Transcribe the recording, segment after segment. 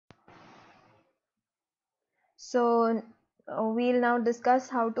So we'll now discuss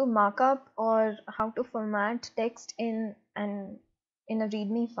how to mark up or how to format text in a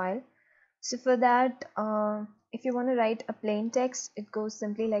Readme file. So for that, if you want to write a plain text, it goes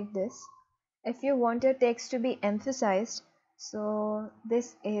simply like this. If you want your text to be emphasized, so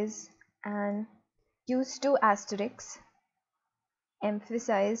this is an use two asterisks,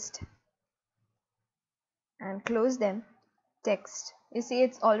 emphasized, and close them, text. You see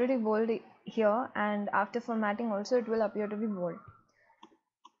it's already bold here, and after formatting also it will appear to be bold.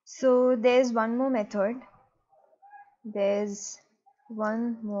 So there's one more method, there's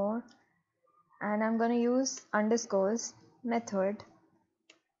one more, and I'm going to use underscores method,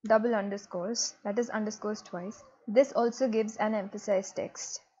 double underscores, that is underscores twice. This also gives an emphasized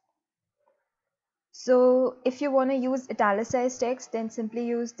text. So if you want to use italicized text, then simply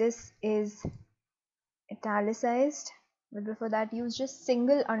use this is italicized, but before that use just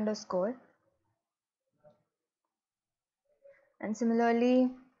single underscore. And similarly,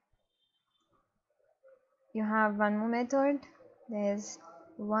 you have one more method, there's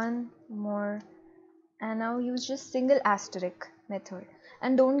one more, and now use just single asterisk method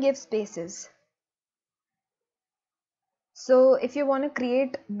and don't give spaces. So if you want to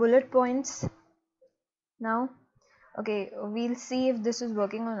create bullet points now, okay, we'll see if this is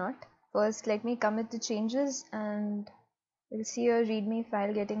working or not. First let me commit the changes and we'll see your readme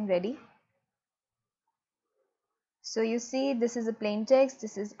file getting ready. So you see this is a plain text,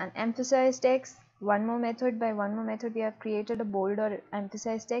 this is an emphasized text. One more method, by one more method we have created a bold or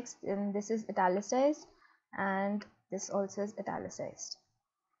emphasized text, and this is italicized, and this also is italicized.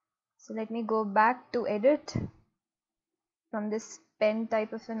 So let me go back to edit. From this pen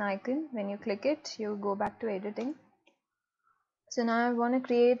type of an icon, when you click it, you go back to editing. So now I want to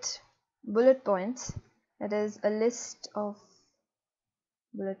create bullet points, that is a list of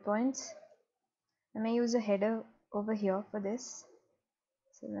bullet points. I may use a header over here for this.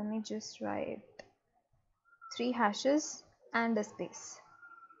 So let me just write 3 hashes and a space.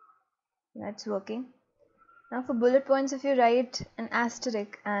 That's working. Now for bullet points, if you write an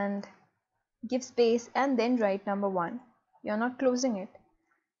asterisk and give space and then write number 1, you're not closing it,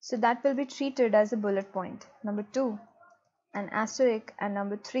 so that will be treated as a bullet point. Number 2, an asterisk, and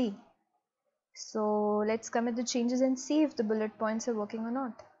number 3. So let's commit the changes and see if the bullet points are working or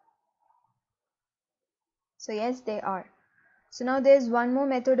not. So yes, they are. So now there's one more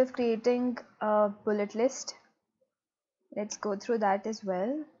method of creating a bullet list. Let's go through that as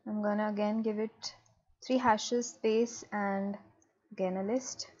well. I'm gonna again give it 3 hashes, space, and again a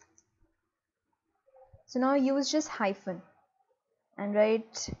list. So now use just hyphen and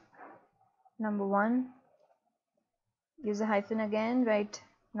write number 1, use a hyphen again, write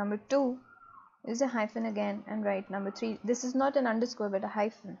number 2, use a hyphen again, and write number 3. This is not an underscore but a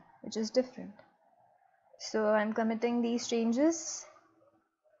hyphen, which is different. So I'm committing these changes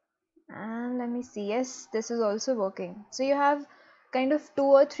and let me see. Yes, this is also working. So you have kind of 2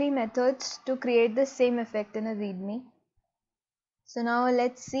 or 3 methods to create the same effect in a readme. So now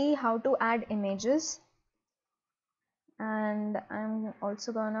let's see how to add images, and I'm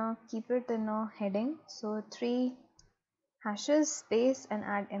also gonna keep it in a heading. So 3 hashes, space, and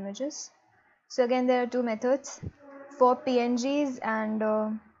add images. So again there are 2 methods for PNGs and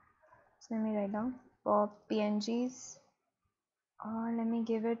so let me write down for PNGs. Let me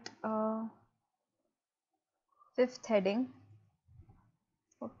give it a 5th heading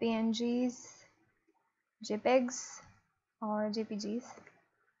for PNGs, JPEGs or JPGs.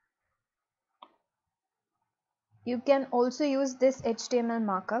 You can also use this HTML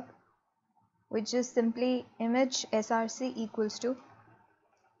markup, which is simply image src equals to,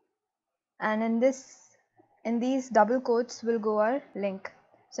 and in these double quotes will go our link.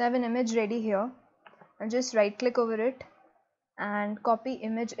 So I have an image ready here. I'll just right click over it and copy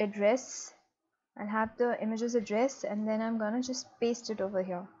image address. I'll have the image's address and then I'm gonna just paste it over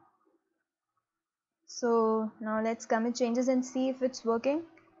here. So now let's commit changes and see if it's working.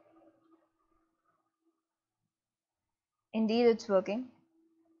 Indeed it's working.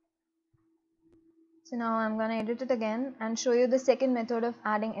 So now I'm gonna edit it again and show you the second method of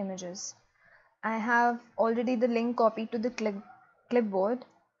adding images. I have already the link copied to the clipboard.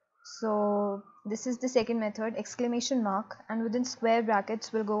 So this is the second method, exclamation mark, and within square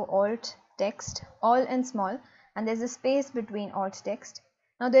brackets will go alt text, all in small, and there's a space between alt text.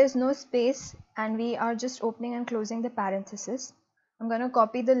 Now there's no space and we are just opening and closing the parenthesis. I'm going to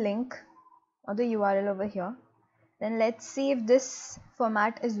copy the link or the URL over here. Then let's see if this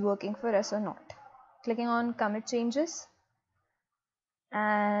format is working for us or not. Clicking on commit changes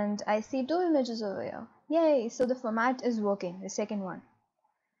and I see 2 images over here. Yay! So the format is working, the second one.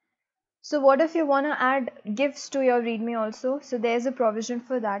 So what if you want to add GIFs to your README also? So there's a provision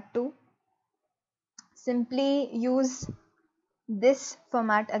for that too. Simply use this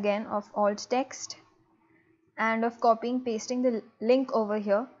format again of alt text and of copying pasting the link over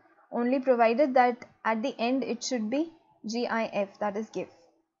here, only provided that at the end it should be GIF, that is GIF.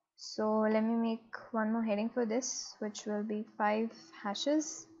 So let me make one more heading for this, which will be 5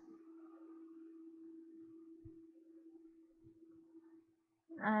 hashes,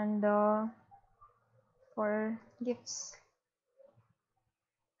 and for GIFs.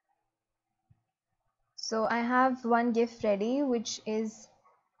 So I have one GIF ready, which is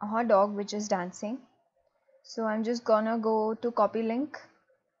a hot dog which is dancing. So I'm just gonna go to copy link,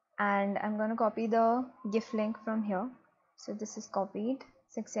 and I'm gonna copy the GIF link from here. So this is copied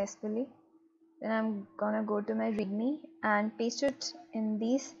successfully. Then I'm gonna go to my README and paste it in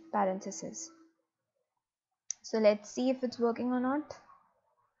these parentheses. So let's see if it's working or not.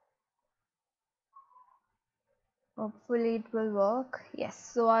 Hopefully it will work.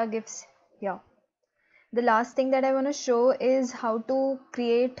 Yes, so our GIFs here. The last thing that I want to show is how to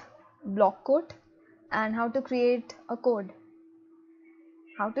create block quote and how to create a code,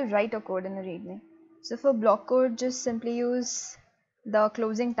 how to write a code in a README. So for block quote, just simply use the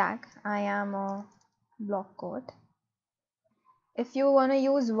closing tag. I am a block quote. If you want to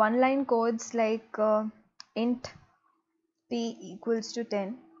use one line codes like int p equals to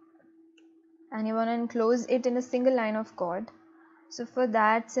 10 and you want to enclose it in a single line of code, so for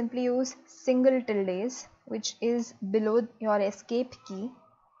that simply use single tildes, which is below your escape key.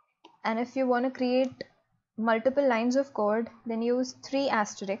 And if you want to create multiple lines of code, then use 3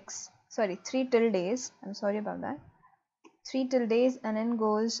 tildes, I'm sorry about that, 3 tildes, and then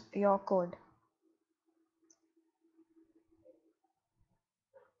goes your code.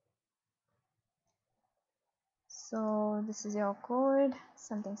 So this is your code,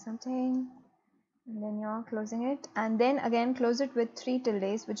 something something, and then you're closing it, and then again close it with 3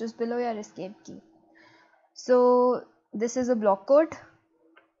 tildes, which is below your escape key. So this is a block code,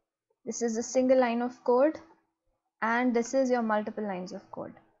 this is a single line of code, and this is your multiple lines of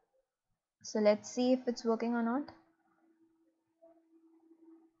code. So let's see if it's working or not.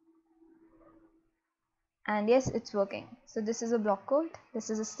 And yes, it's working. So this is a block code, this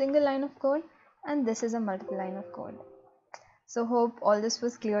is a single line of code, and this is a multiple line of code. So hope all this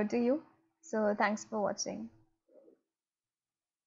was clear to you. So thanks for watching.